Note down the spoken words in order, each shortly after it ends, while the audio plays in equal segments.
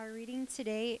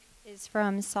today is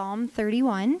from Psalm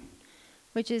 31,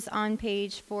 which is on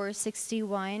page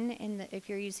 461 if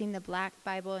you're using the black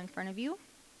Bible in front of you.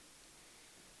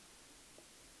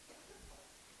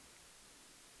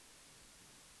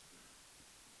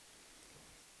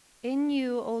 In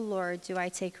you, O Lord, do I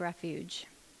take refuge.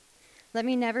 Let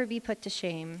me never be put to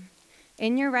shame.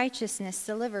 In your righteousness,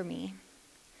 deliver me.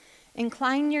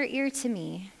 Incline your ear to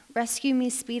me. Rescue me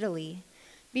speedily.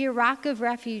 Be a rock of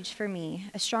refuge for me,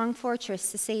 a strong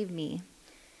fortress to save me.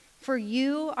 For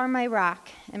you are my rock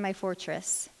and my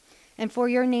fortress, and for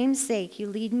your name's sake you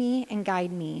lead me and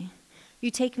guide me.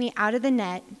 You take me out of the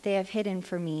net they have hidden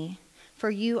for me, for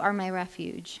you are my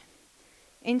refuge.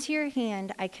 Into your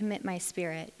hand I commit my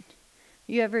spirit.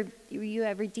 You have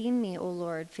redeemed me, O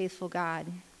Lord, faithful God.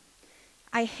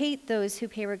 I hate those who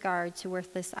pay regard to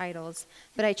worthless idols,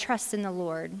 but I trust in the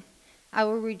Lord. I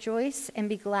will rejoice and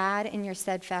be glad in your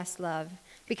steadfast love,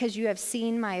 because you have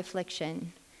seen my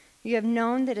affliction. You have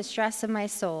known the distress of my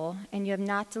soul, and you have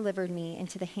not delivered me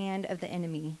into the hand of the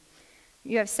enemy.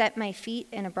 You have set my feet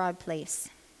in a broad place.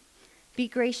 Be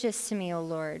gracious to me, O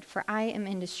Lord, for I am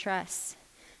in distress.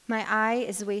 My eye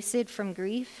is wasted from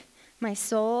grief, my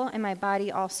soul and my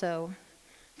body also.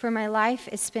 For my life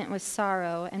is spent with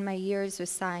sorrow, and my years with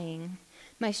sighing.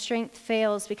 My strength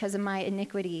fails because of my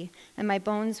iniquity, and my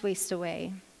bones waste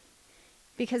away.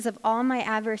 Because of all my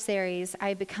adversaries,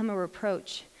 I become a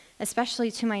reproach, especially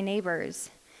to my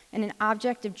neighbors, and an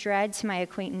object of dread to my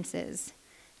acquaintances.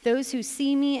 Those who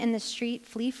see me in the street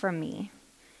flee from me.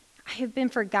 I have been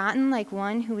forgotten like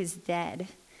one who is dead.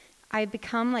 I have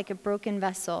become like a broken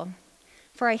vessel.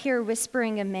 For I hear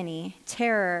whispering of many,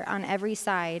 terror on every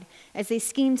side, as they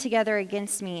scheme together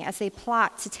against me, as they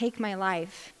plot to take my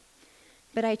life.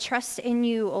 But I trust in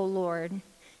you, O Lord.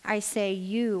 I say,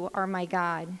 you are my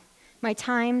God. My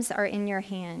times are in your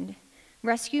hand.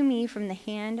 Rescue me from the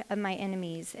hand of my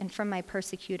enemies and from my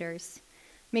persecutors.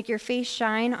 Make your face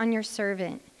shine on your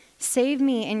servant. Save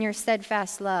me in your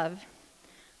steadfast love.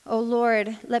 O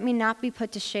Lord, let me not be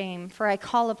put to shame, for I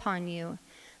call upon you.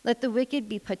 Let the wicked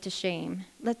be put to shame.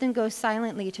 Let them go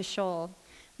silently to Sheol.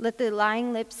 Let the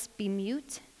lying lips be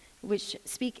mute, which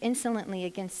speak insolently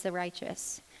against the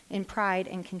righteous, in pride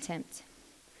and contempt.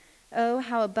 Oh,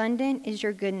 how abundant is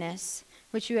your goodness,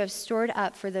 which you have stored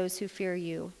up for those who fear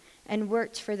you, and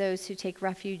worked for those who take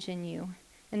refuge in you,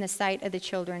 in the sight of the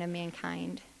children of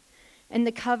mankind. In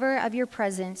the cover of your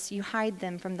presence you hide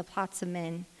them from the plots of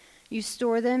men. You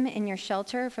store them in your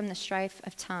shelter from the strife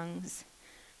of tongues.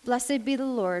 Blessed be the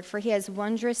Lord, for he has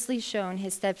wondrously shown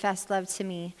his steadfast love to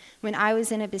me when I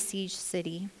was in a besieged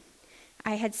city.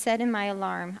 I had said in my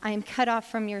alarm, I am cut off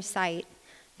from your sight.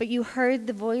 But you heard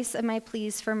the voice of my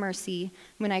pleas for mercy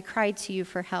when I cried to you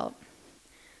for help.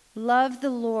 Love the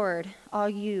Lord, all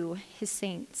you, his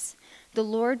saints. The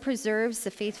Lord preserves the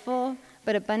faithful,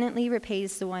 but abundantly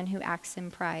repays the one who acts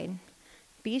in pride.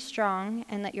 Be strong,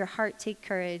 and let your heart take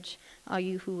courage, all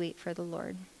you who wait for the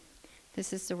Lord.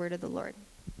 This is the word of the Lord.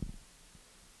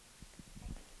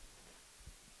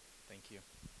 Thank you.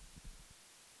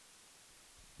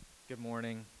 Good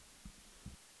morning.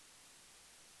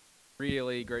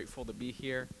 Really grateful to be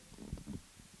here.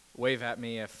 Wave at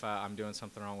me if I'm doing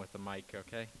something wrong with the mic,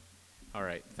 okay? All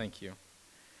right, thank you.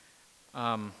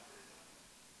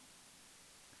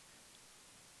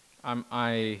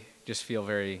 I just feel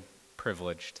very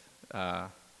privileged to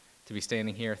be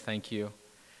standing here. Thank you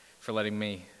for letting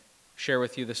me share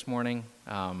with you this morning.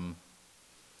 I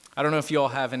don't know if you all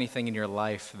have anything in your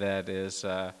life that is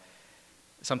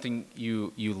something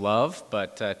you love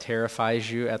but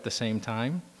terrifies you at the same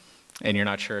time. And you're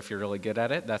not sure if you're really good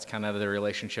at it. That's kind of the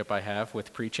relationship I have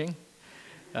with preaching.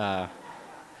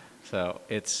 So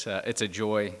it's a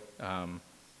joy,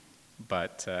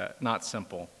 but not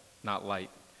simple, not light.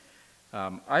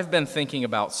 I've been thinking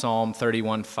about Psalm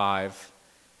 31:5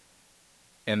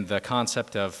 and the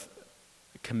concept of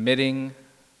committing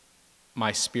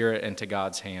my spirit into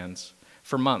God's hands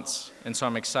for months. And so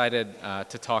I'm excited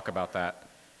to talk about that.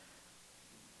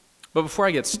 But before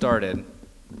I get started,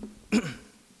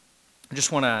 I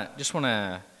just want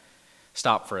to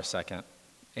stop for a second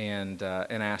and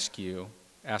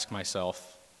ask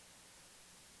myself,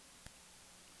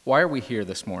 why are we here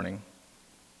this morning?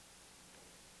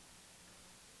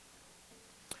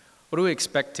 What do we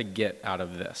expect to get out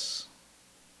of this?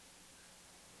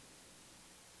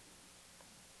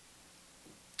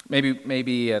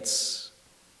 Maybe it's,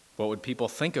 what would people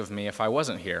think of me if I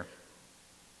wasn't here?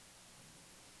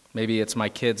 Maybe it's my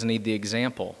kids need the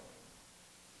example.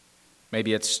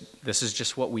 Maybe this is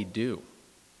just what we do.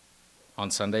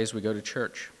 On Sundays, we go to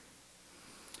church.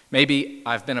 Maybe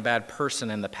I've been a bad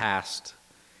person in the past,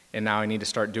 And now I need to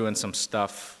start doing some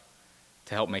stuff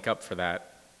to help make up for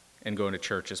that, and going to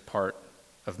church is part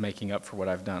of making up for what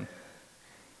I've done.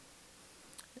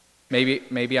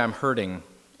 Maybe I'm hurting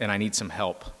and I need some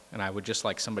help, and I would just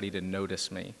like somebody to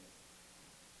notice me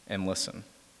and listen.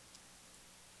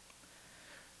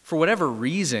 For whatever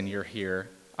reason you're here,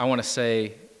 I want to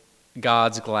say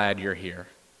God's glad you're here.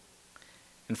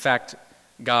 In fact,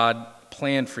 God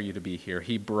planned for you to be here.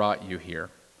 He brought you here.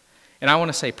 And I want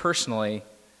to say personally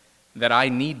that I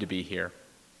need to be here.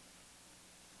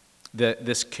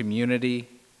 This community,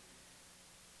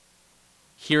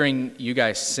 hearing you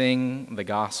guys sing the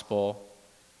gospel,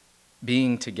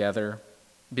 being together,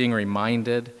 being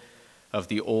reminded of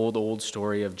the old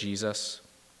story of Jesus,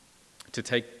 to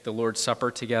take the Lord's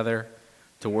Supper together,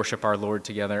 to worship our Lord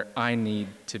together, I need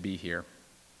to be here.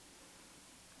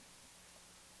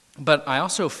 But I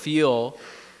also feel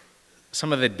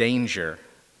some of the danger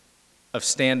of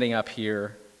standing up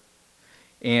here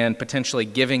and potentially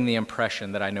giving the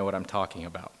impression that I know what I'm talking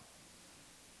about.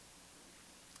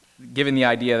 Giving the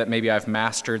idea that maybe I've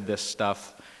mastered this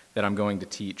stuff that I'm going to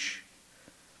teach.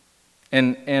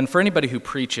 And for anybody who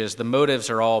preaches, the motives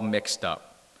are all mixed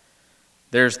up.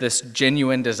 There's this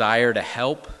genuine desire to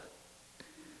help,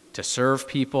 to serve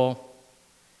people,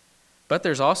 but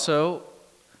there's also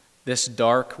this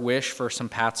dark wish for some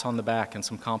pats on the back and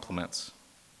some compliments.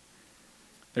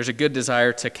 There's a good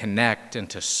desire to connect and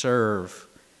to serve,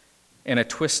 and a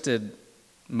twisted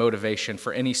motivation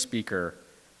for any speaker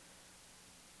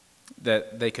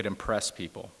that they could impress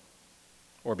people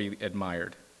or be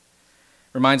admired.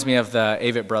 Reminds me of the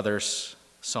Avett Brothers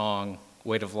song,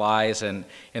 Weight of Lies, and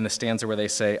in the stanza where they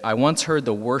say, I once heard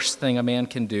the worst thing a man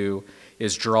can do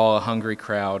is draw a hungry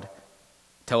crowd,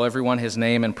 tell everyone his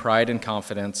name in pride and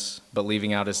confidence, but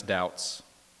leaving out his doubts.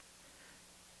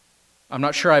 I'm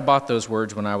not sure I bought those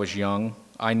words when I was young.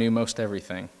 I knew most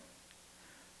everything.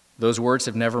 Those words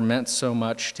have never meant so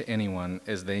much to anyone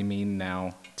as they mean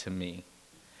now to me.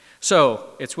 So,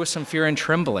 it's with some fear and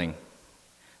trembling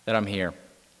that I'm here,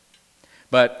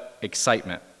 but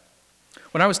excitement.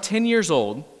 When I was 10 years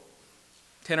old,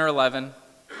 10 or 11,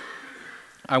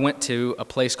 I went to a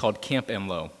place called Camp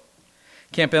Enloe.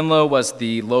 Camp Enloe was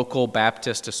the local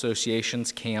Baptist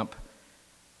Association's camp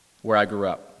where I grew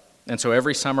up. And so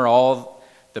every summer, all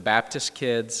the Baptist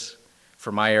kids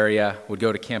from my area would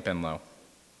go to Camp Enloe.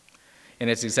 And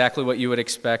it's exactly what you would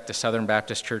expect a Southern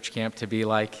Baptist church camp to be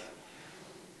like.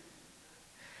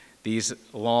 These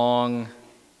long,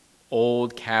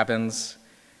 old cabins,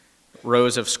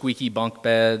 rows of squeaky bunk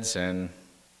beds and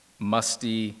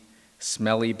musty,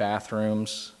 smelly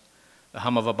bathrooms, the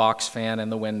hum of a box fan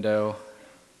in the window,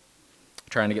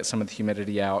 trying to get some of the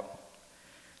humidity out,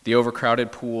 the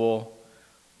overcrowded pool,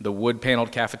 the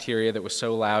wood-paneled cafeteria that was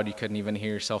so loud you couldn't even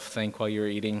hear yourself think while you were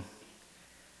eating,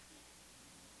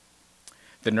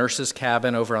 the nurse's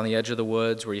cabin over on the edge of the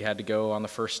woods where you had to go on the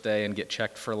first day and get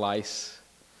checked for lice,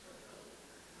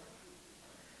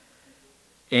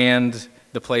 and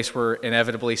the place where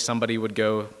inevitably somebody would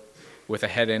go with a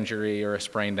head injury or a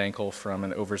sprained ankle from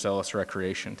an overzealous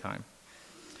recreation time.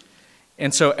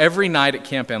 And so every night at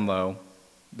Camp Enloe,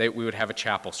 we would have a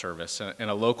chapel service, and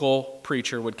a local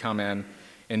preacher would come in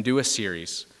and do a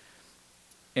series.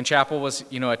 And chapel was,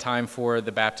 a time for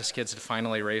the Baptist kids to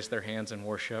finally raise their hands in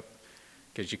worship,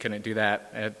 because you couldn't do that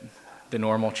at the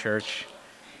normal church.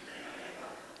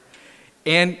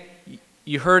 And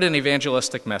you heard an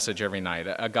evangelistic message every night,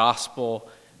 a gospel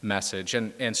message,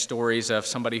 and stories of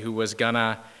somebody who was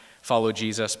gonna follow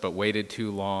Jesus but waited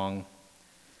too long.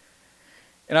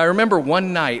 And I remember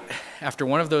one night after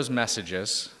one of those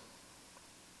messages,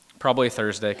 probably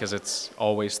Thursday, because it's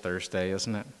always Thursday,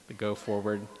 isn't it? To go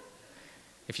forward.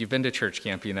 If you've been to church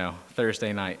camp, you know,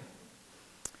 Thursday night.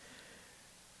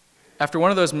 After one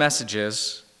of those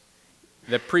messages,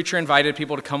 the preacher invited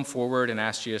people to come forward and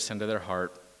ask Jesus into their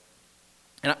heart.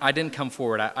 And I didn't come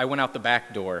forward. I went out the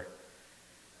back door.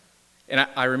 And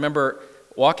I remember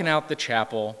walking out the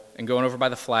chapel and going over by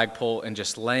the flagpole and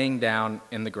just laying down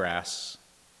in the grass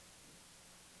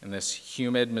in this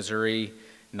humid Missouri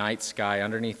night sky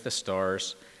underneath the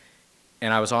stars.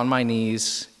 And I was on my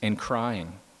knees and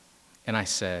crying. And I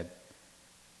said,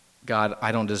 God,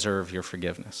 I don't deserve your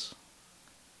forgiveness,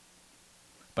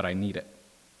 but I need it.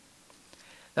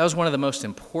 That was one of the most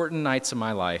important nights of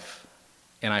my life,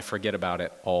 and I forget about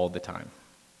it all the time.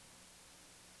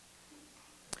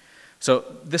 So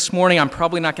this morning, I'm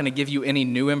probably not going to give you any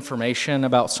new information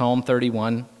about Psalm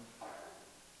 31.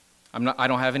 I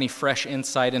don't have any fresh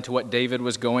insight into what David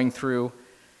was going through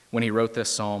when he wrote this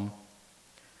psalm.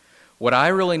 What I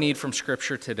really need from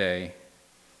Scripture today,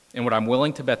 and what I'm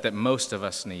willing to bet that most of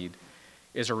us need,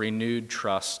 is a renewed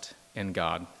trust in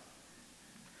God,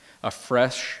 a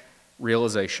fresh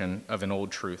realization of an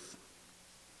old truth.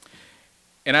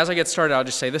 And as I get started, I'll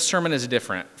just say this sermon is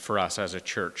different for us as a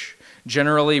church.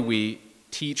 Generally, we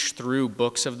teach through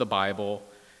books of the Bible,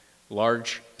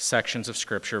 large sections of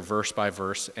Scripture, verse by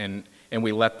verse, and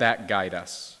we let that guide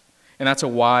us. And that's a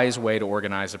wise way to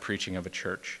organize the preaching of a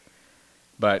church.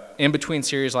 But in between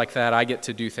series like that, I get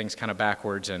to do things kind of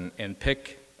backwards and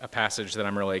pick a passage that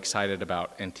I'm really excited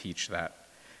about and teach that.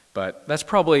 But that's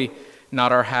probably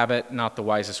not our habit, not the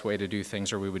wisest way to do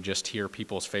things, or we would just hear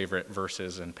people's favorite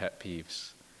verses and pet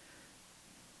peeves.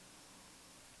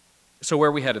 So where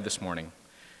are we headed this morning?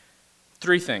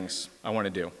 3 things I want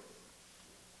to do.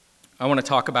 I want to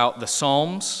talk about the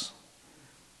Psalms.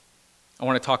 I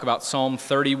want to talk about Psalm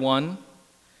 31,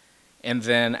 and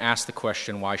then ask the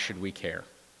question, why should we care?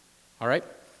 All right?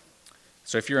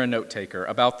 So if you're a note taker,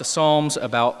 about the Psalms,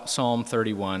 about Psalm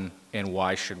 31, and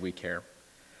why should we care?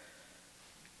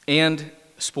 And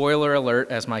spoiler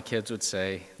alert, as my kids would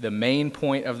say, the main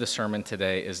point of the sermon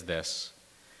today is this.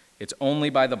 It's only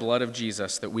by the blood of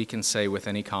Jesus that we can say with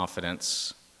any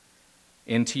confidence,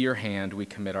 into your hand we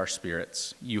commit our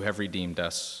spirits. You have redeemed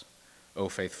us, O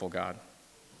faithful God.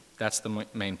 That's the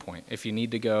main point. If you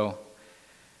need to go,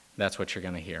 that's what you're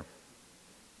going to hear.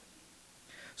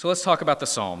 So let's talk about the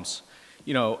Psalms.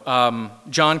 You know,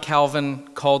 John Calvin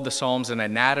called the Psalms an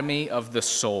anatomy of the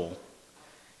soul.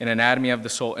 An anatomy of the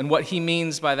soul. And what he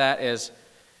means by that is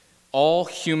all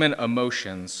human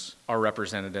emotions are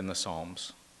represented in the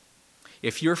Psalms.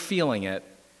 If you're feeling it,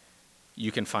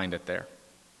 you can find it there.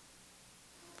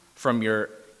 From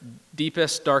your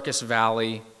deepest, darkest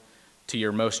valley to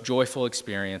your most joyful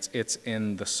experience, it's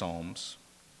in the Psalms.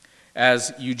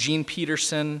 As Eugene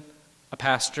Peterson, a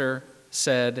pastor,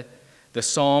 said, the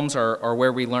Psalms are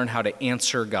where we learn how to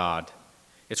answer God.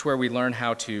 It's where we learn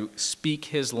how to speak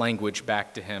his language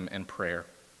back to him in prayer.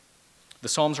 The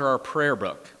Psalms are our prayer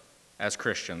book as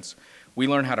Christians. We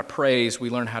learn how to praise, we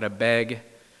learn how to beg,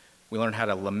 we learn how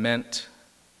to lament,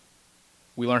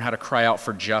 we learn how to cry out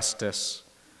for justice.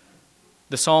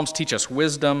 The Psalms teach us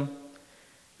wisdom,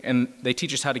 and they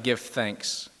teach us how to give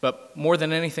thanks. But more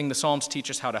than anything, the Psalms teach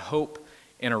us how to hope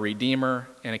in a Redeemer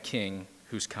and a King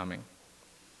who's coming.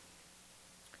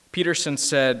 Peterson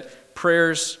said,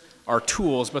 prayers are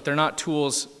tools, but they're not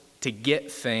tools to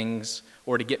get things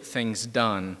or to get things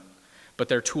done, but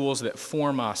they're tools that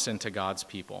form us into God's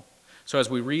people. So as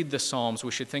we read the Psalms,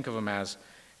 we should think of them as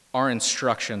our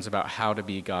instructions about how to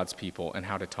be God's people and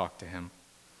how to talk to him.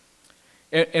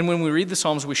 And when we read the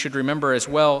Psalms, we should remember as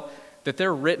well that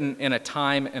they're written in a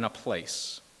time and a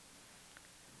place.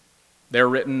 They're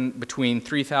written between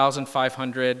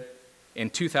 3,500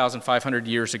 and 2,500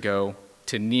 years ago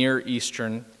to Near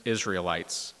Eastern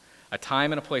Israelites, a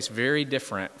time and a place very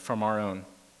different from our own.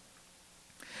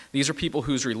 These are people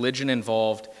whose religion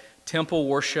involved temple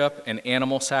worship and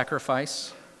animal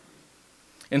sacrifice.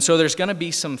 And so there's going to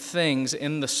be some things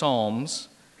in the Psalms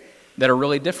that are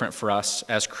really different for us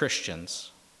as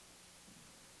Christians.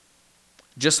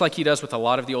 Just like he does with a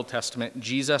lot of the Old Testament,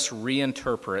 Jesus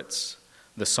reinterprets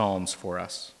the Psalms for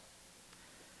us.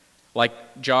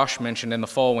 Like Josh mentioned in the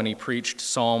fall when he preached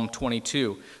Psalm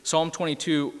 22. Psalm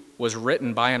 22 was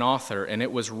written by an author, and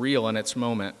it was real in its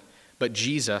moment, but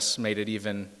Jesus made it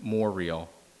even more real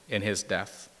in his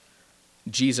death.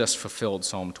 Jesus fulfilled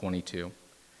Psalm 22.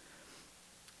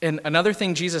 And another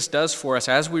thing Jesus does for us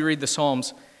as we read the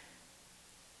Psalms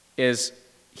is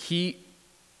he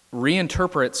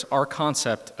reinterprets our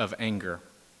concept of anger.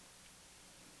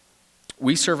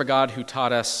 We serve a God who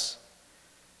taught us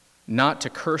not to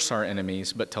curse our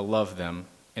enemies, but to love them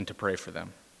and to pray for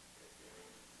them.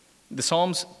 The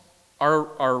Psalms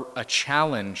are a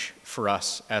challenge for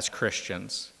us as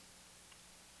Christians.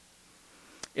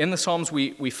 In the Psalms,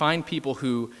 we find people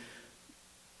who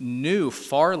knew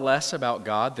far less about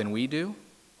God than we do.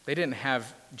 They didn't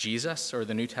have Jesus or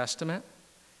the New Testament,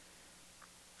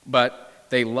 but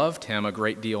they loved him a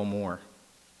great deal more.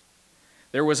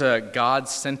 There was a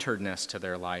God-centeredness to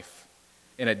their life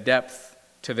and a depth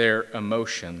to their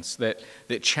emotions that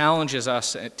challenges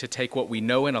us to take what we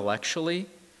know intellectually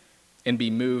and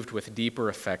be moved with deeper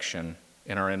affection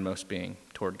in our inmost being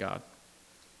toward God.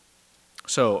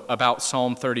 So, about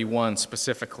Psalm 31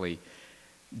 specifically,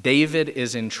 David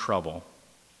is in trouble.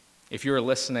 If you were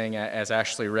listening as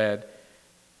Ashley read,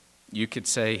 you could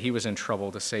say he was in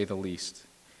trouble, to say the least.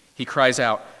 He cries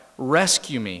out,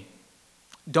 "Rescue me.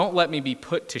 Don't let me be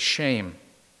put to shame.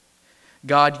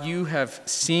 God, you have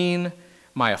seen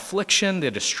my affliction, the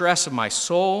distress of my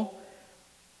soul.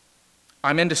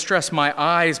 I'm in distress, my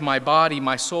eyes, my body,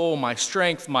 my soul, my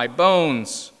strength, my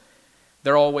bones.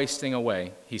 They're all wasting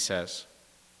away, he says.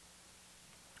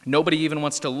 Nobody even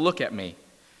wants to look at me.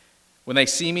 When they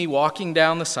see me walking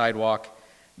down the sidewalk,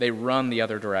 they run the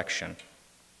other direction.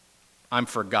 I'm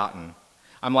forgotten.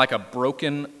 I'm like a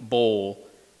broken bowl.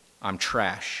 I'm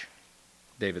trash,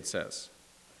 David says.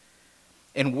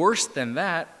 And worse than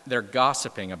that, they're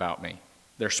gossiping about me.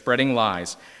 They're spreading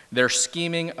lies. They're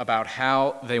scheming about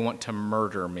how they want to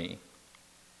murder me.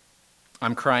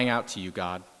 I'm crying out to you,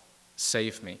 God,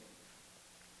 save me.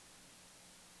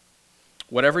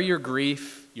 Whatever your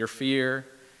grief, your fear,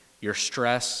 your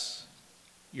stress,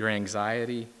 your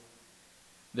anxiety,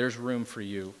 there's room for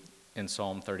you in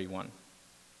Psalm 31.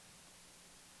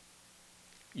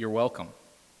 You're welcome.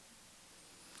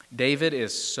 David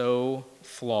is so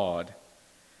flawed.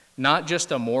 Not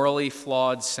just a morally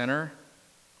flawed sinner.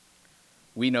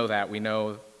 We know that. We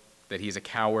know that he's a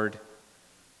coward,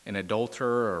 an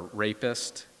adulterer or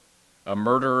rapist, a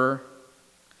murderer.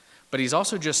 But he's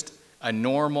also just a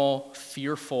normal,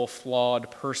 fearful,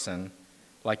 flawed person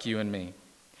like you and me.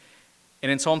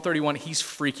 And in Psalm 31, he's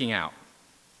freaking out.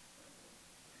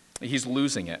 He's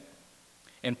losing it.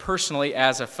 And personally,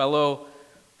 as a fellow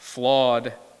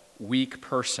flawed, weak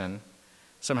person,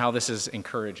 somehow this is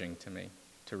encouraging to me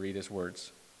to read his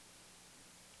words.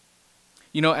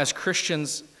 You know, as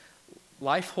Christians,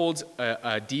 life holds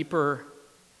a deeper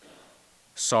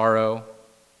sorrow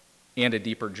and a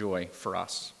deeper joy for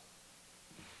us.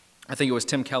 I think it was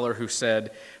Tim Keller who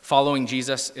said, following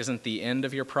Jesus isn't the end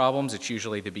of your problems, it's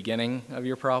usually the beginning of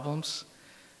your problems.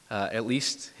 At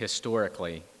least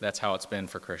historically, that's how it's been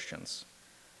for Christians.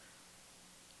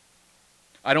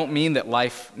 I don't mean that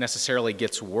life necessarily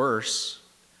gets worse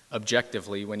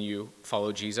objectively when you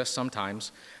follow Jesus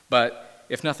sometimes, but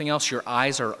if nothing else, your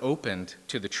eyes are opened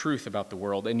to the truth about the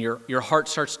world, and your heart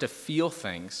starts to feel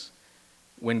things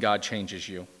when God changes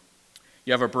you.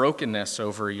 You have a brokenness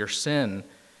over your sin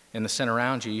and the sin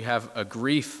around you. You have a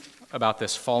grief about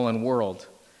this fallen world,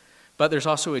 but there's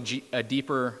also a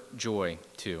deeper joy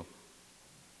too.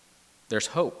 There's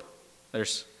hope.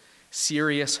 There's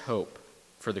serious hope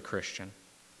for the Christian.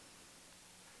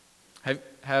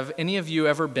 Have any of you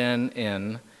ever been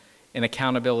in an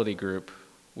accountability group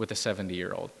with a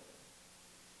 70-year-old?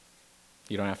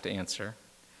 You don't have to answer.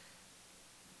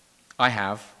 I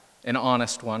have, an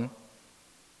honest one,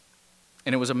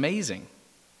 and it was amazing.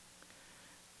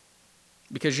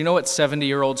 Because you know what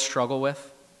 70-year-olds struggle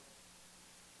with?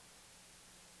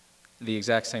 The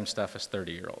exact same stuff as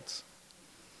 30-year-olds.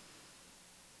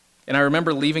 And I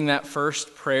remember leaving that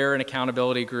first prayer and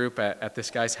accountability group at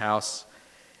this guy's house,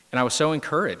 and I was so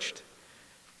encouraged.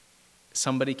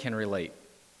 Somebody can relate.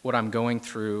 What I'm going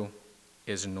through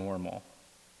is normal.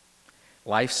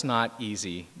 Life's not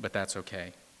easy, but that's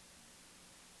okay.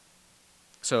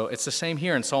 So it's the same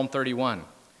here in Psalm 31.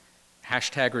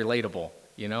 #relatable,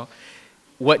 you know?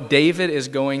 What David is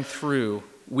going through,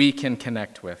 we can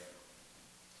connect with.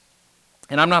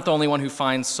 And I'm not the only one who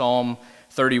finds Psalm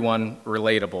 31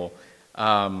 relatable.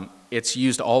 It's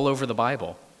used all over the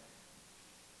Bible.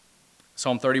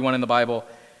 Psalm 31 in the Bible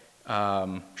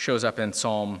shows up in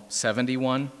Psalm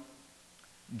 71.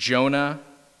 Jonah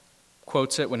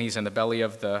quotes it when he's in the belly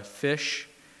of the fish.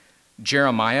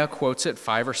 Jeremiah quotes it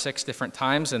 5 or 6 different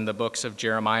times in the books of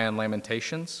Jeremiah and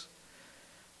Lamentations.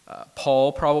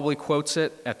 Paul probably quotes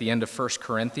it at the end of 1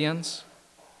 Corinthians.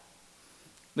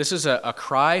 This is a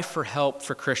cry for help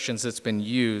for Christians that's been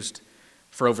used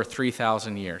for over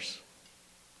 3,000 years.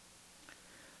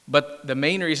 But the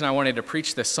main reason I wanted to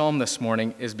preach this psalm this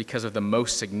morning is because of the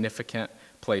most significant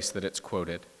place that it's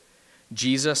quoted.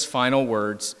 Jesus' final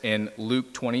words in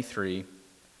Luke 23,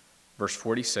 verse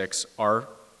 46, are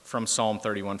from Psalm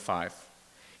 31:5.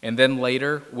 And then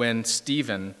later, when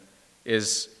Stephen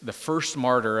is the first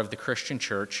martyr of the Christian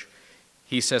church,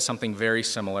 he says something very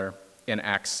similar in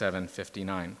Acts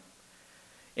 7:59.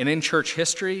 And in church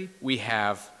history, we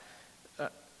have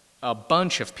a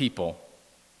bunch of people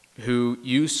who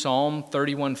use Psalm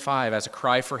 31:5 as a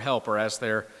cry for help or as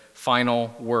their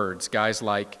final words. Guys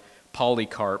like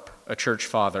Polycarp, a church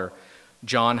father,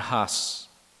 John Huss,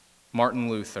 Martin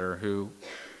Luther, who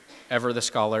ever the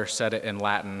scholar said it in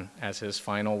Latin as his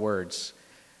final words,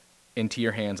 "Into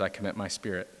your hands I commit my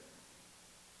spirit."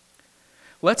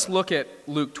 Let's look at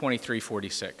Luke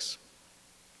 23:46.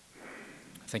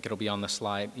 I think it'll be on the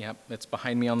slide. Yep, it's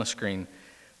behind me on the screen.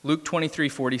 Luke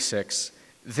 23:46.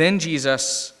 Then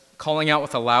Jesus, calling out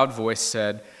with a loud voice,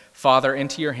 said, "Father,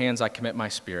 into your hands I commit my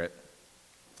spirit."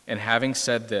 And having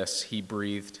said this, he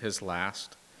breathed his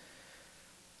last.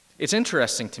 It's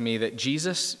interesting to me that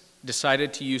Jesus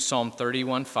decided to use Psalm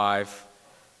 31:5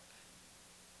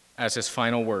 as his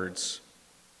final words,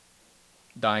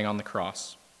 dying on the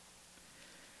cross.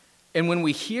 And when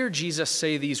we hear Jesus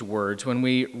say these words, when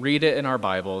we read it in our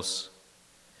Bibles,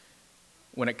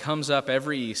 when it comes up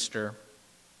every Easter,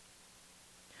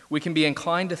 we can be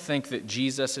inclined to think that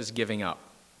Jesus is giving up.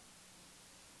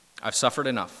 I've suffered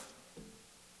enough.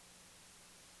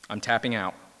 I'm tapping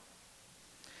out.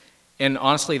 And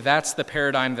honestly, that's the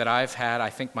paradigm that I've had, I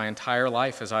think, my entire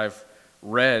life as I've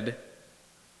read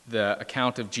the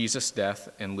account of Jesus' death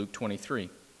in Luke 23.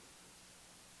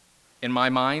 In my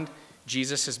mind,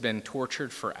 Jesus has been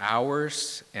tortured for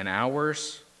hours and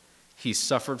hours. He's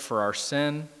suffered for our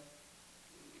sin.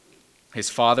 His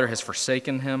Father has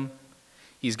forsaken him.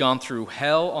 He's gone through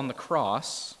hell on the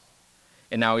cross,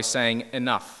 and now he's saying,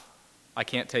 enough. I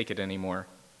can't take it anymore.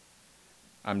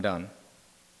 I'm done.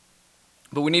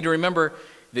 But we need to remember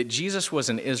that Jesus was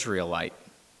an Israelite.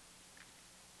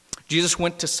 Jesus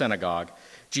went to synagogue.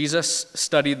 Jesus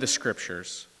studied the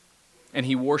scriptures, and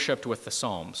he worshiped with the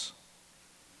Psalms.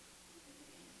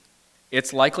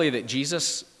 It's likely that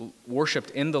Jesus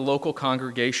worshiped in the local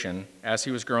congregation as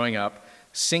he was growing up,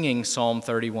 singing Psalm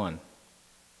 31.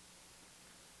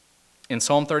 And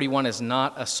Psalm 31 is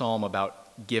not a psalm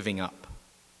about giving up.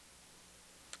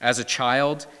 As a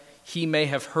child, he may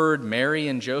have heard Mary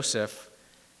and Joseph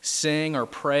sing or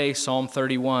pray Psalm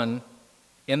 31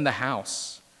 in the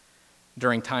house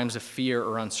during times of fear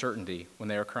or uncertainty when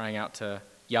they were crying out to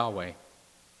Yahweh.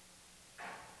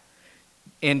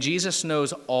 And Jesus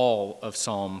knows all of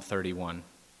Psalm 31,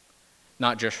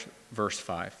 not just verse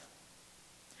 5.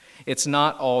 It's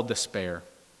not all despair.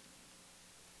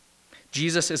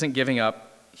 Jesus isn't giving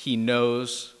up. He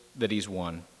knows that he's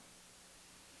won.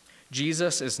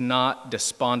 Jesus is not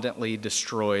despondently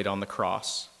destroyed on the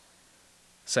cross,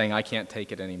 saying, I can't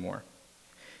take it anymore.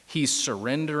 He's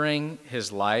surrendering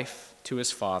his life to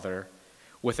his Father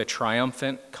with a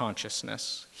triumphant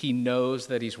consciousness. He knows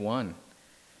that he's won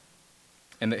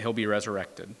and that he'll be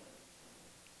resurrected.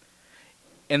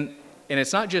 And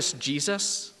it's not just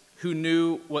Jesus who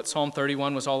knew what Psalm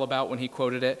 31 was all about when he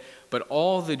quoted it, but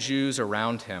all the Jews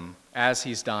around him as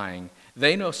he's dying,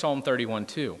 they know Psalm 31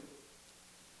 too.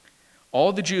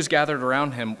 All the Jews gathered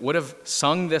around him would have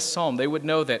sung this psalm. They would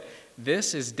know that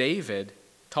this is David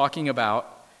talking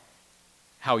about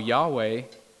how Yahweh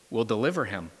will deliver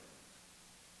him.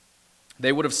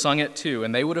 They would have sung it too,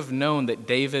 and they would have known that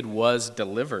David was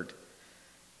delivered.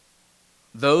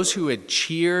 Those who had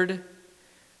cheered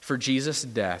for Jesus'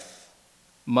 death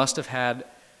must have had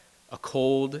a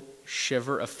cold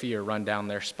shiver of fear run down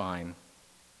their spine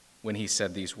when he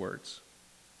said these words.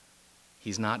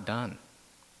 He's not done.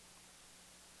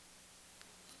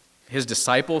 His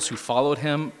disciples who followed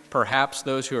him, perhaps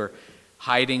those who are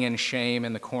hiding in shame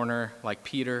in the corner like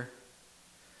Peter,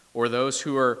 or those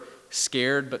who are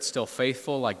scared but still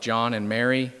faithful like John and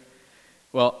Mary,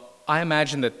 well, I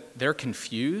imagine that they're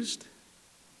confused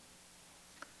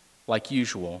like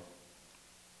usual.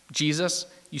 Jesus,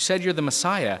 you said you're the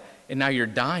Messiah, and now you're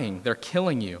dying. They're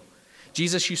killing you.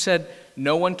 Jesus, you said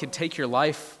no one could take your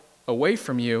life away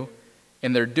from you,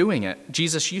 and they're doing it.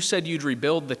 Jesus, you said you'd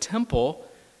rebuild the temple,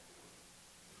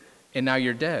 and now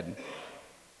you're dead.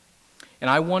 And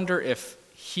I wonder if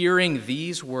hearing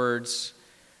these words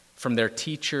from their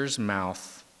teacher's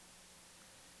mouth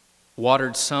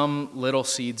watered some little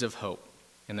seeds of hope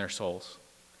in their souls.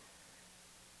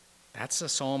 That's a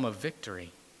psalm of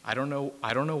victory. I don't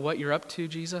know what you're up to,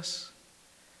 Jesus,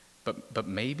 but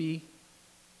maybe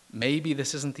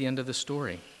this isn't the end of the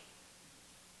story.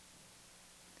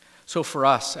 So for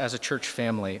us as a church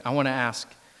family, I want to ask,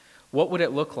 what would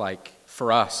it look like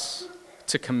for us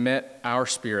to commit our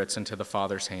spirits into the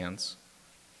Father's hands?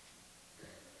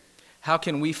 How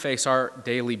can we face our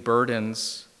daily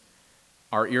burdens,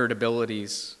 our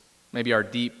irritabilities, maybe our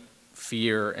deep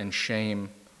fear and shame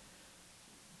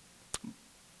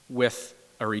with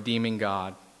a redeeming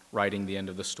God writing the end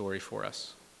of the story for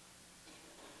us?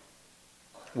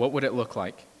 What would it look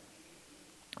like?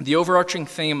 The overarching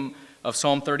theme of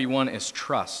Psalm 31 is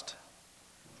trust.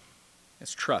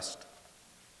 It's trust.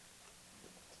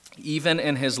 Even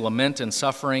in his lament and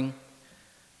suffering,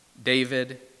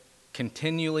 David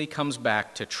continually comes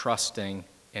back to trusting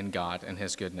in God and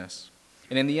his goodness.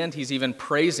 And in the end, he's even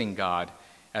praising God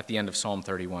at the end of Psalm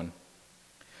 31.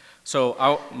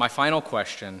 So my final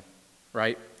question,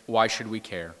 right? Why should we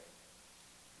care?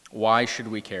 Why should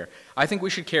we care? I think we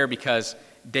should care because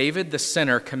David, the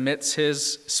sinner, commits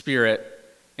his spirit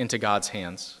into God's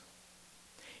hands.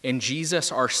 And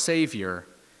Jesus, our Savior,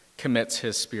 commits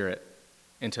his spirit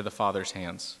into the Father's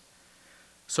hands.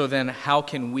 So then, how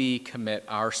can we commit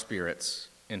our spirits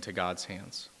into God's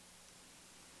hands?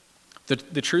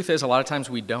 The truth is, a lot of times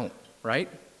we don't, right?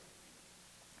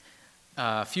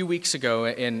 a few weeks ago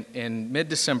in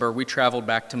mid-December, we traveled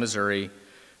back to Missouri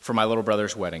for my little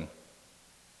brother's wedding.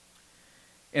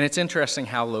 And it's interesting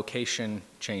how location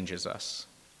changes us,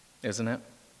 isn't it?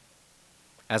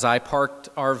 As I parked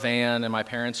our van in my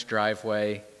parents'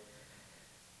 driveway,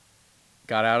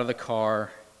 got out of the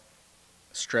car,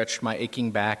 stretched my aching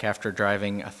back after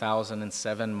driving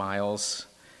 1,007 miles,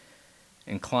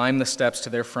 and climbed the steps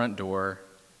to their front door,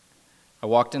 I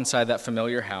walked inside that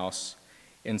familiar house,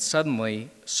 and suddenly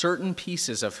certain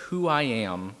pieces of who I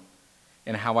am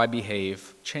and how I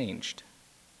behave changed.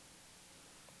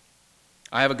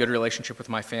 I have a good relationship with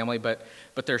my family, but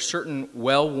there are certain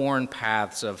well-worn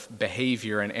paths of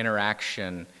behavior and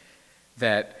interaction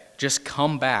that just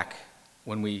come back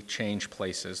when we change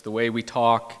places. The way we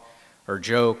talk or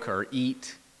joke or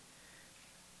eat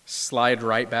slide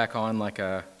right back on like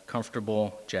a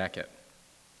comfortable jacket.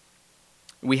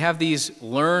 We have these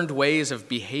learned ways of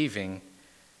behaving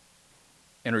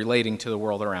and relating to the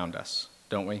world around us,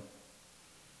 don't we?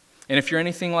 And if you're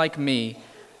anything like me,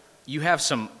 you have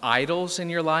some idols in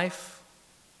your life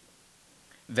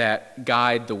that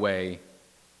guide the way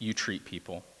you treat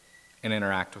people and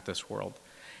interact with this world.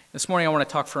 This morning I want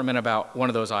to talk for a minute about one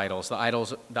of those idols, the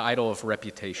idol of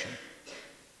reputation.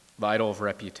 The idol of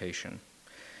reputation.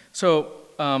 So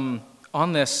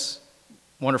on this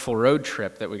wonderful road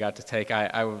trip that we got to take,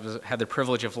 I had the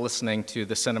privilege of listening to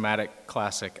the cinematic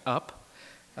classic Up.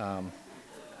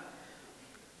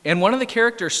 And one of the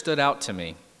characters stood out to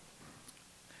me.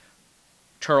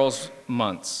 Charles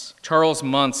Muntz. Charles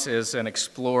Muntz is an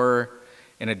explorer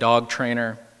and a dog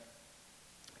trainer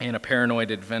and a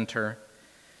paranoid inventor.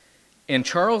 And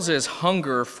Charles's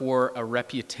hunger for a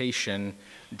reputation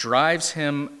drives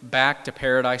him back to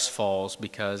Paradise Falls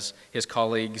because his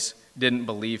colleagues didn't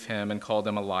believe him and called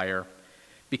him a liar,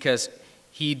 because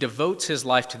he devotes his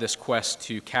life to this quest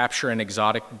to capture an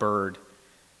exotic bird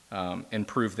and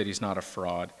prove that he's not a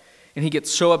fraud. And he gets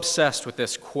so obsessed with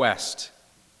this quest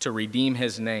to redeem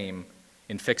his name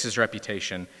and fix his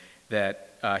reputation that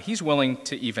he's willing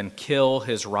to even kill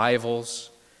his rivals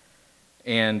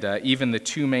and even the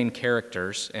two main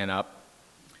characters in Up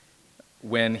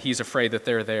when he's afraid that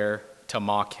they're there to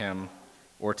mock him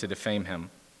or to defame him.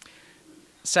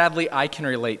 Sadly, I can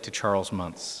relate to Charles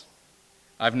Muntz.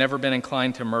 I've never been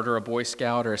inclined to murder a Boy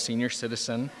Scout or a senior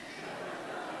citizen.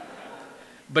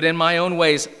 But in my own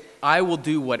ways, I will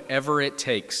do whatever it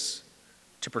takes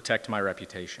to protect my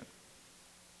reputation.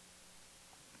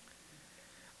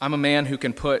 I'm a man who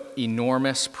can put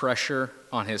enormous pressure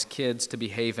on his kids to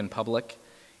behave in public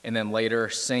and then later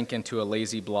sink into a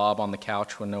lazy blob on the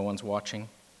couch when no one's watching.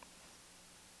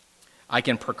 I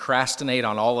can procrastinate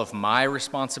on all of my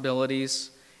responsibilities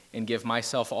and give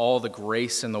myself all the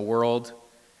grace in the world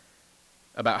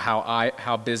about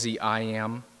how busy I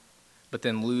am, but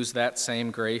then lose that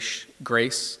same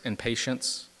grace and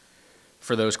patience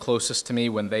for those closest to me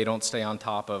when they don't stay on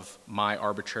top of my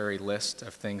arbitrary list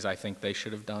of things I think they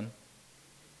should have done.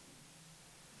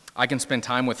 I can spend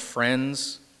time with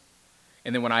friends,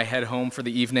 and then when I head home for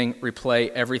the evening, replay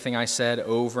everything I said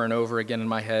over and over again in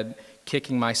my head,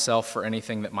 kicking myself for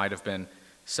anything that might have been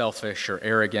selfish or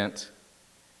arrogant,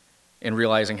 and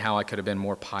realizing how I could have been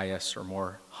more pious or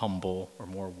more humble or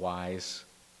more wise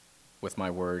with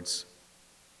my words.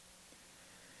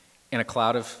 And a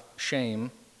cloud of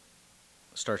shame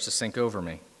starts to sink over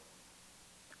me.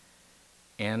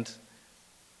 And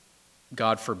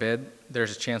God forbid,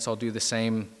 there's a chance I'll do the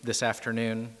same this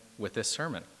afternoon with this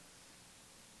sermon.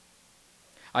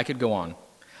 I could go on.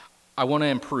 I want to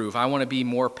improve. I want to be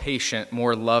more patient,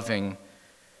 more loving,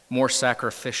 more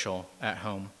sacrificial at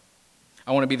home.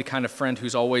 I want to be the kind of friend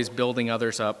who's always building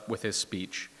others up with his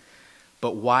speech.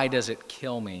 But why does it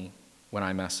kill me when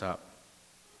I mess up?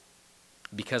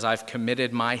 Because I've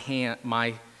committed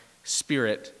my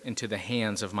spirit into the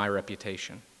hands of my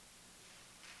reputation.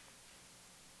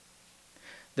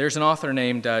 There's an author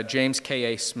named James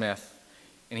K.A. Smith,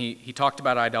 and he talked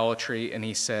about idolatry, and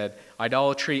he said,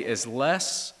 idolatry is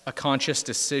less a conscious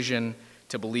decision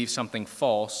to believe something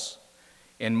false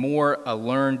and more a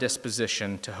learned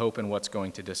disposition to hope in what's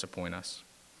going to disappoint us.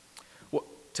 Well,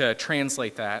 to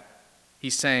translate that,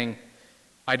 he's saying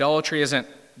idolatry isn't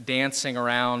dancing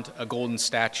around a golden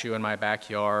statue in my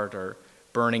backyard or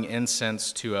burning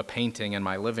incense to a painting in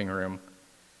my living room.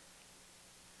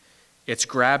 It's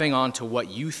grabbing onto what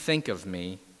you think of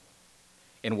me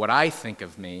and what I think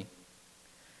of me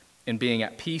and being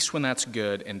at peace when that's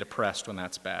good and depressed when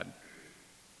that's bad.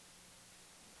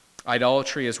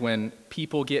 Idolatry is when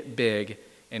people get big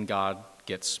and God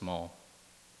gets small.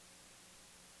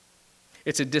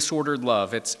 It's a disordered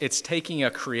love. It's taking a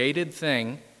created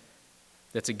thing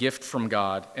that's a gift from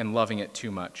God and loving it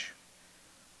too much.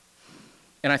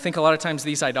 And I think a lot of times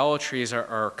these idolatries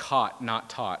are caught, not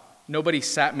taught. Nobody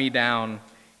sat me down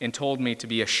and told me to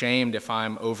be ashamed if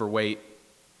I'm overweight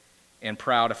and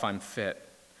proud if I'm fit.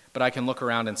 But I can look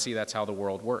around and see that's how the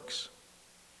world works.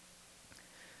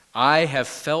 I have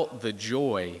felt the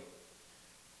joy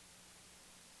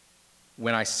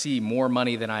when I see more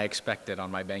money than I expected on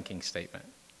my banking statement.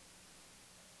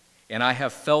 And I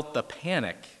have felt the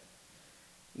panic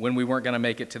when we weren't going to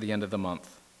make it to the end of the month.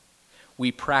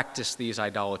 We practice these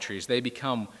idolatries. They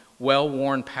become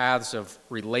well-worn paths of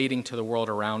relating to the world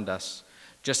around us.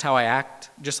 Just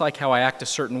like how I act a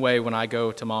certain way when I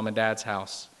go to mom and dad's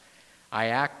house. I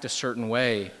act a certain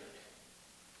way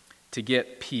to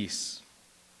get peace,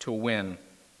 to win,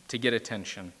 to get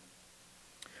attention.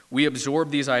 We absorb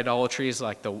these idolatries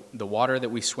like the water that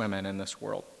we swim in this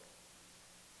world.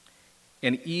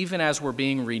 And even as we're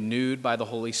being renewed by the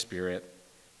Holy Spirit,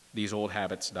 these old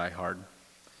habits die hard.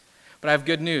 But I have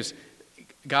good news.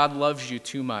 God loves you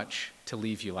too much to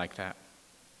leave you like that.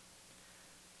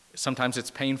 Sometimes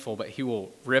it's painful, but he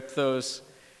will rip those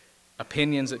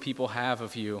opinions that people have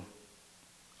of you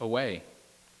away.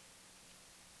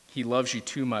 He loves you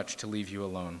too much to leave you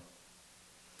alone.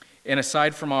 And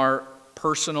aside from our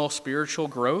personal spiritual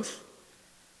growth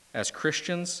as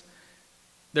Christians,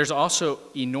 there's also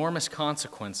enormous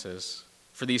consequences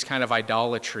for these kind of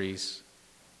idolatries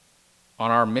on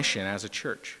our mission as a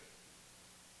church.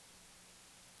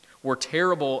 We're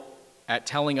terrible at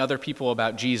telling other people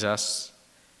about Jesus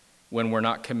when we're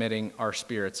not committing our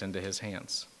spirits into his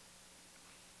hands.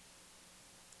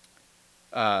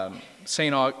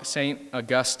 St.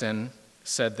 Augustine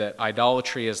said that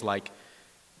idolatry is like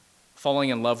falling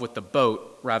in love with the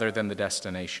boat rather than the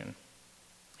destination.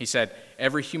 He said,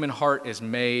 every human heart is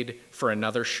made for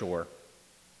another shore,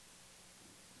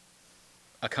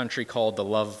 a country called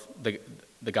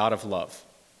the God of love.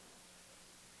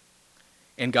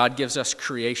 And God gives us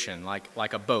creation,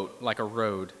 like a boat, like a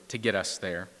road, to get us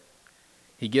there.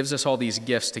 He gives us all these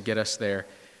gifts to get us there.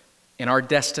 And our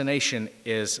destination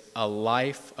is a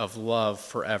life of love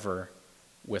forever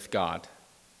with God.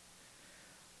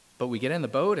 But we get in the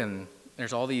boat and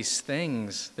there's all these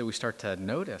things that we start to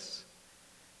notice.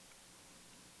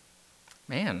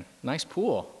 Man, nice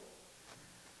pool.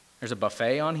 There's a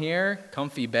buffet on here,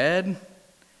 comfy bed.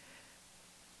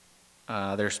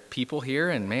 There's people here,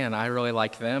 and man, I really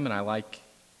like them, and I like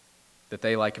that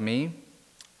they like me.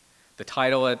 The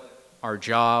title at our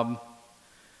job,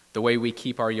 the way we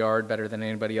keep our yard better than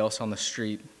anybody else on the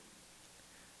street,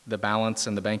 the balance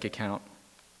in the bank account.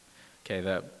 Okay,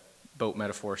 the boat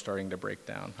metaphor is starting to break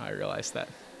down. I realize that.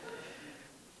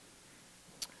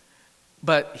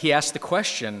 But he asked the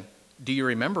question, do you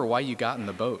remember why you got in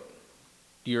the boat?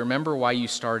 Do you remember why you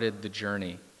started the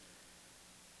journey?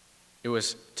 It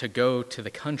was to go to the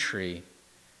country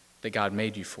that God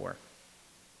made you for.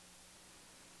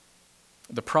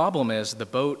 The problem is the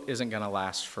boat isn't going to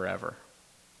last forever,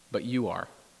 but you are.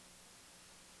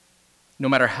 No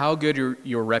matter how good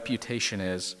your reputation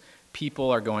is, people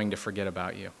are going to forget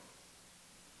about you.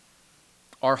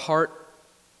 Our heart,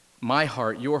 my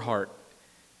heart, your heart,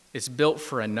 is built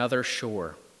for another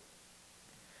shore.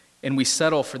 And we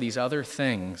settle for these other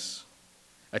things,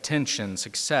 attention,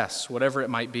 success, whatever it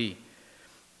might be.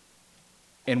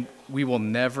 And we will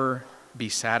never be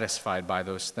satisfied by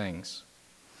those things.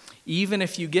 Even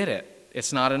if you get it,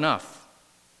 it's not enough.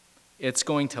 It's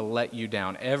going to let you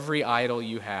down. Every idol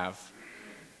you have,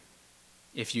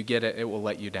 if you get it, it will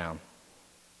let you down.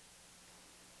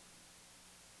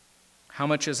 How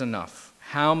much is enough?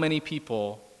 How many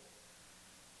people,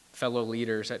 fellow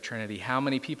leaders at Trinity, how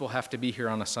many people have to be here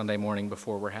on a Sunday morning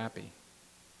before we're happy?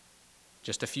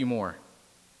 Just a few more.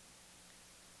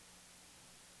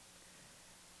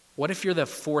 What if you're the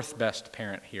fourth best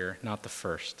parent here, not the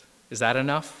first? Is that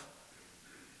enough?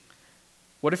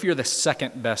 What if you're the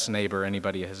second best neighbor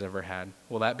anybody has ever had?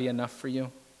 Will that be enough for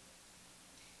you?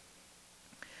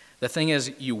 The thing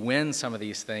is, you win some of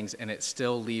these things and it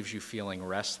still leaves you feeling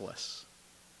restless.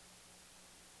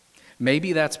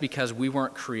 Maybe that's because we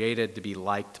weren't created to be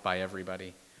liked by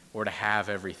everybody or to have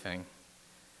everything,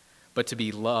 but to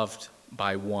be loved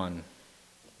by one,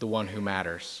 the one who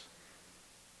matters.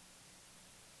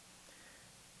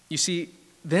 You see,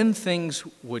 then things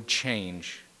would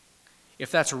change.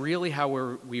 If that's really how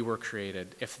we were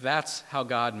created, if that's how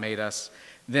God made us,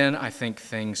 then I think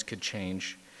things could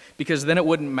change. Because then it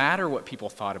wouldn't matter what people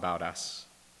thought about us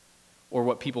or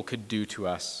what people could do to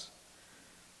us.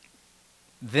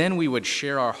 Then we would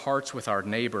share our hearts with our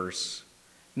neighbors,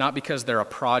 not because they're a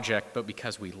project, but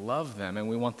because we love them and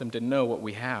we want them to know what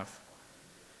we have.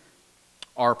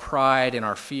 our pride and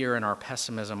our fear and our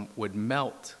pessimism would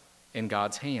melt in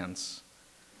God's hands.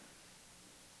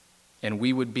 And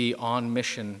we would be on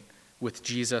mission with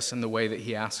Jesus in the way that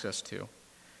he asks us to.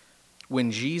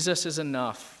 When Jesus is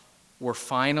enough, we're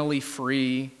finally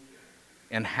free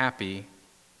and happy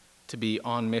to be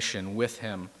on mission with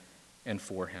him and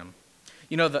for him.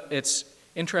 You know, it's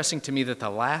interesting to me that the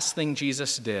last thing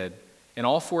Jesus did in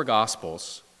all 4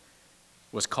 Gospels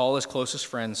was call his closest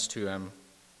friends to him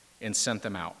and sent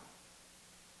them out.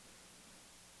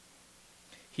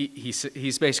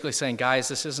 He's basically saying, guys,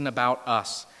 this isn't about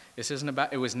us.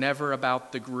 It was never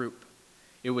about the group.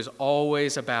 It was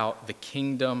always about the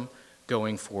kingdom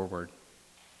going forward.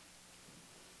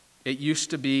 It used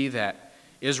to be that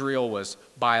Israel was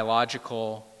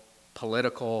biological,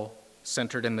 political,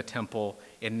 centered in the temple,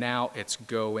 and now it's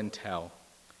go and tell.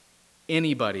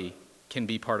 Anybody can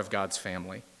be part of God's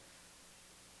family.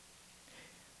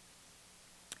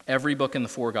 Every book in the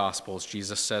 4 Gospels,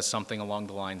 Jesus says something along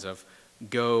the lines of,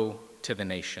 go to the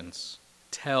nations,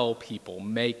 tell people,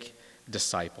 make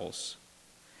disciples.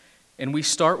 And we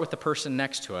start with the person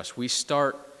next to us. We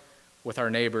start with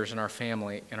our neighbors and our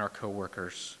family and our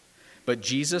coworkers. But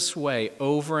Jesus' way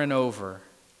over and over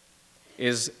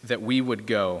is that we would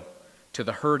go to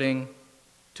the hurting,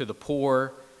 to the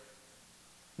poor,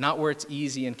 not where it's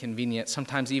easy and convenient,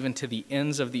 sometimes even to the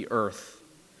ends of the earth,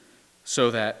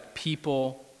 so that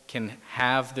people can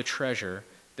have the treasure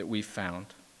that we've found.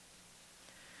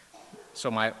 So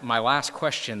my last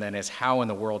question then is, how in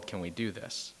the world can we do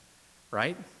this,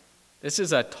 right? This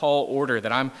is a tall order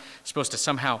that I'm supposed to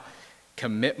somehow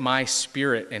commit my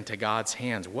spirit into God's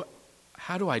hands.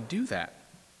 How do I do that?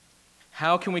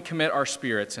 How can we commit our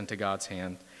spirits into God's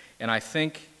hand? And I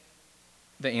think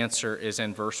the answer is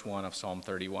in verse 1 of Psalm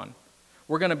 31.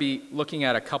 We're going to be looking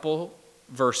at a couple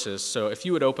verses, so if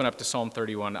you would open up to Psalm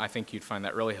 31, I think you'd find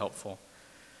that really helpful.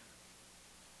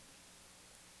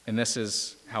 And this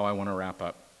is how I want to wrap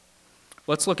up.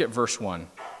 Let's look at verse 1.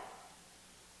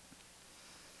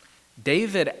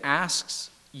 David asks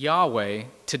Yahweh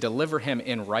to deliver him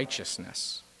in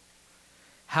righteousness.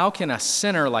 How can a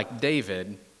sinner like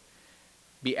David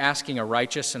be asking a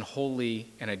righteous and holy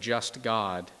and a just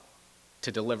God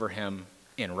to deliver him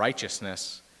in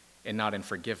righteousness and not in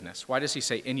forgiveness? Why does he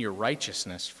say, in your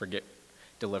righteousness,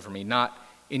 deliver me, not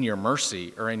in your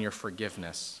mercy or in your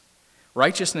forgiveness?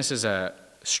 Righteousness is a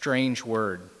strange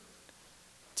word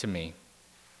to me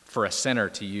for a sinner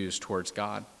to use towards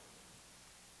God.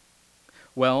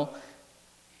 Well,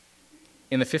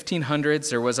 in the 1500s,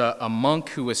 there was a monk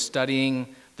who was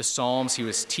studying the Psalms. He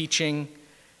was teaching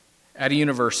at a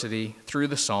university through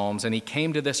the Psalms, and he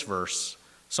came to this verse,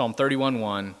 Psalm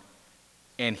 31:1,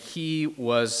 and he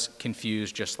was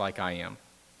confused just like I am.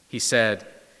 He said,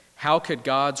 how could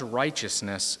God's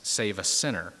righteousness save a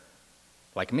sinner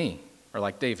like me or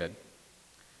like David?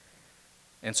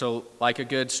 And so, like a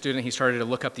good student, he started to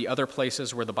look up the other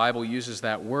places where the Bible uses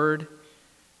that word,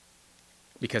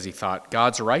 because he thought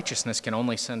God's righteousness can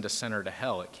only send a sinner to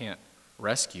hell. It can't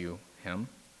rescue him.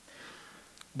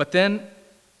 But then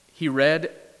he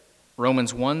read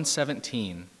Romans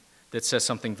 1:17 that says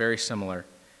something very similar.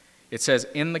 It says,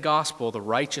 in the gospel, the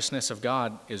righteousness of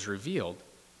God is revealed,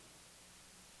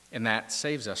 and that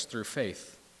saves us through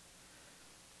faith.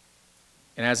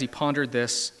 And as he pondered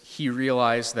this, he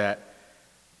realized that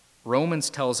Romans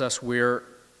tells us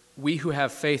we who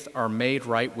have faith are made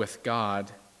right with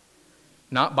God,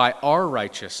 not by our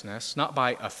righteousness, not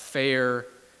by a fair,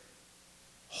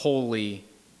 holy,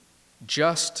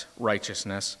 just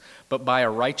righteousness, but by a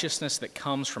righteousness that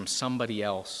comes from somebody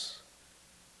else,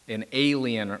 an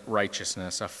alien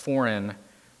righteousness, a foreign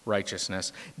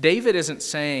righteousness. David isn't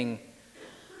saying,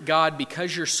 God,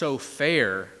 because you're so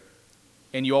fair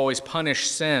and you always punish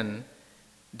sin,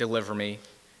 deliver me.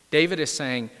 David is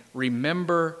saying,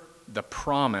 remember the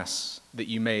promise that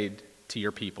you made to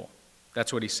your people.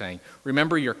 That's what he's saying.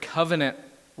 Remember your covenant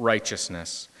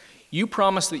righteousness. You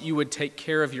promised that you would take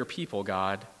care of your people,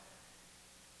 God.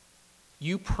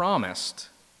 You promised.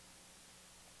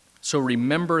 So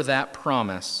remember that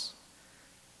promise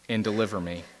and deliver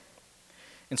me.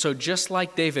 And so just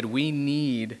like David, we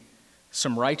need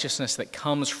some righteousness that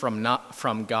comes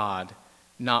from God,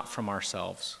 not from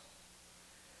ourselves.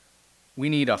 We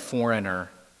need a foreigner,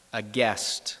 a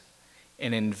guest,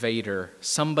 an invader,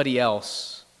 somebody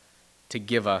else to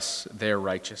give us their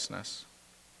righteousness.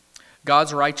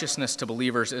 God's righteousness to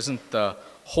believers isn't the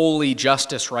holy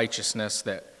justice righteousness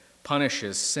that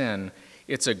punishes sin.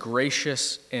 It's a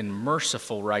gracious and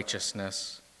merciful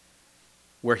righteousness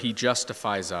where he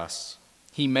justifies us.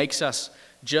 He makes us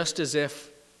just as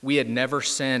if we had never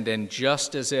sinned and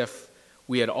just as if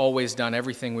we had always done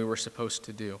everything we were supposed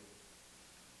to do.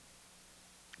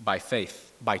 By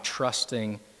faith, by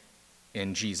trusting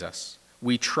in Jesus.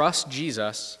 We trust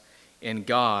Jesus, and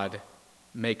God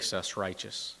makes us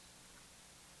righteous.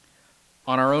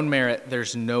 On our own merit,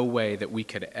 there's no way that we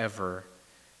could ever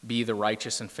be the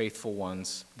righteous and faithful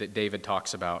ones that David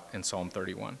talks about in Psalm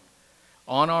 31.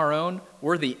 On our own,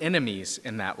 we're the enemies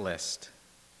in that list.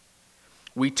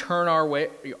 We turn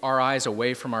our eyes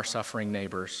away from our suffering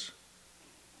neighbors.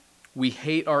 We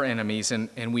hate our enemies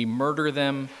and we murder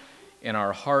them in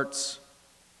our hearts.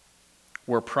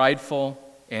 We're prideful,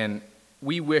 and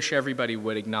we wish everybody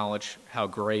would acknowledge how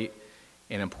great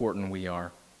and important we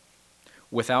are.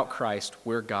 Without Christ,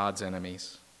 we're God's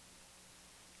enemies,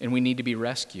 and we need to be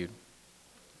rescued.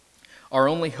 Our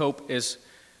only hope is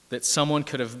that someone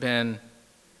could have been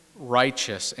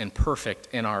righteous and perfect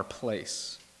in our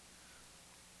place.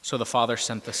 So the Father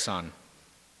sent the Son.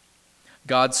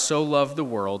 God so loved the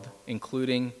world,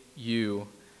 including you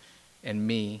and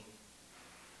me,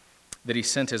 that he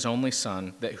sent his only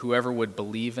Son, that whoever would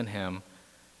believe in him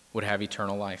would have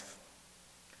eternal life.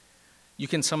 You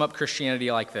can sum up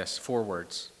Christianity like this, 4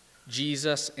 words.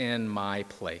 Jesus in my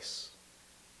place.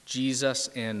 Jesus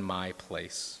in my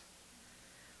place.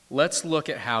 Let's look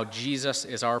at how Jesus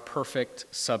is our perfect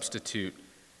substitute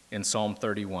in Psalm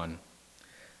 31.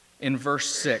 In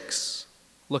verse 6,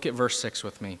 look at verse 6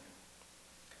 with me.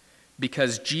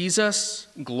 Because Jesus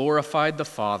glorified the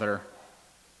Father,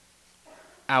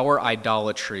 our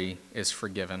idolatry is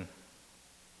forgiven.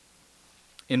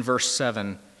 In verse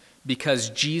 7,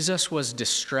 because Jesus was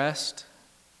distressed,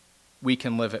 we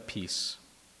can live at peace.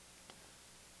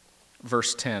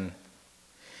 Verse 10,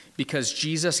 because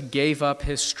Jesus gave up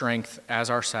his strength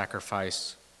as our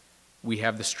sacrifice, we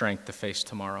have the strength to face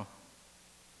tomorrow.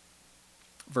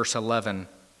 Verse 11,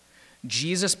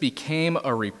 Jesus became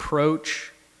a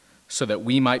reproach so that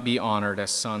we might be honored as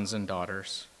sons and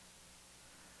daughters.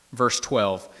 Verse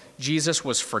 12, Jesus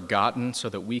was forgotten so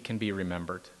that we can be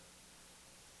remembered.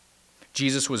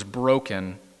 Jesus was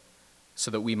broken so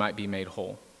that we might be made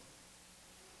whole.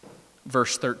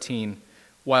 Verse 13,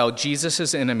 while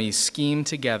Jesus' enemies schemed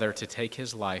together to take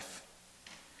his life,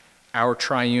 our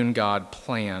triune God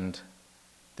planned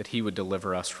that he would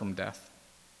deliver us from death.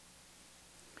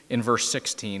 In verse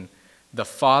 16, the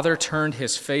Father turned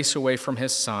his face away from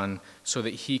his Son so that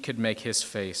he could make his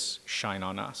face shine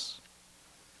on us.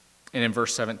 And in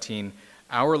verse 17,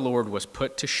 our Lord was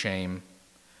put to shame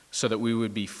so that we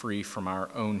would be free from our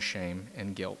own shame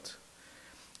and guilt.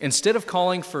 Instead of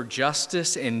calling for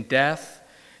justice and death,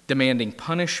 demanding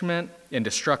punishment and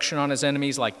destruction on his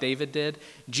enemies like David did,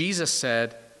 Jesus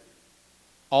said,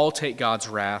 I'll take God's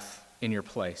wrath in your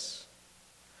place.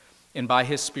 And by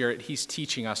his Spirit, he's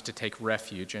teaching us to take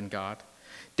refuge in God.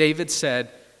 David said,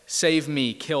 save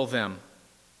me, kill them.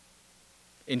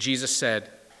 And Jesus said,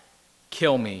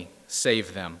 kill me,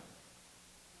 save them.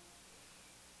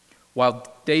 While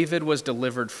David was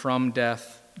delivered from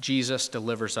death, Jesus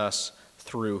delivers us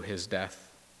through his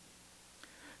death.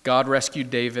 God rescued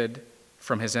David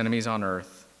from his enemies on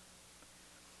earth.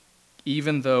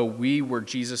 Even though we were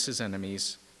Jesus'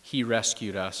 enemies, he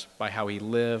rescued us by how he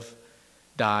lived,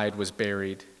 died, was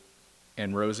buried,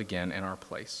 and rose again in our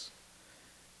place.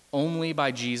 Only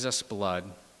by Jesus' blood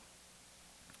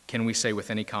can we say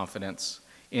with any confidence,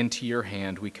 into your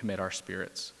hand we commit our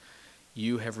spirits.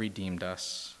 You have redeemed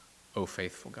us, O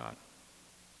faithful God.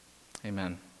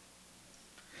 Amen.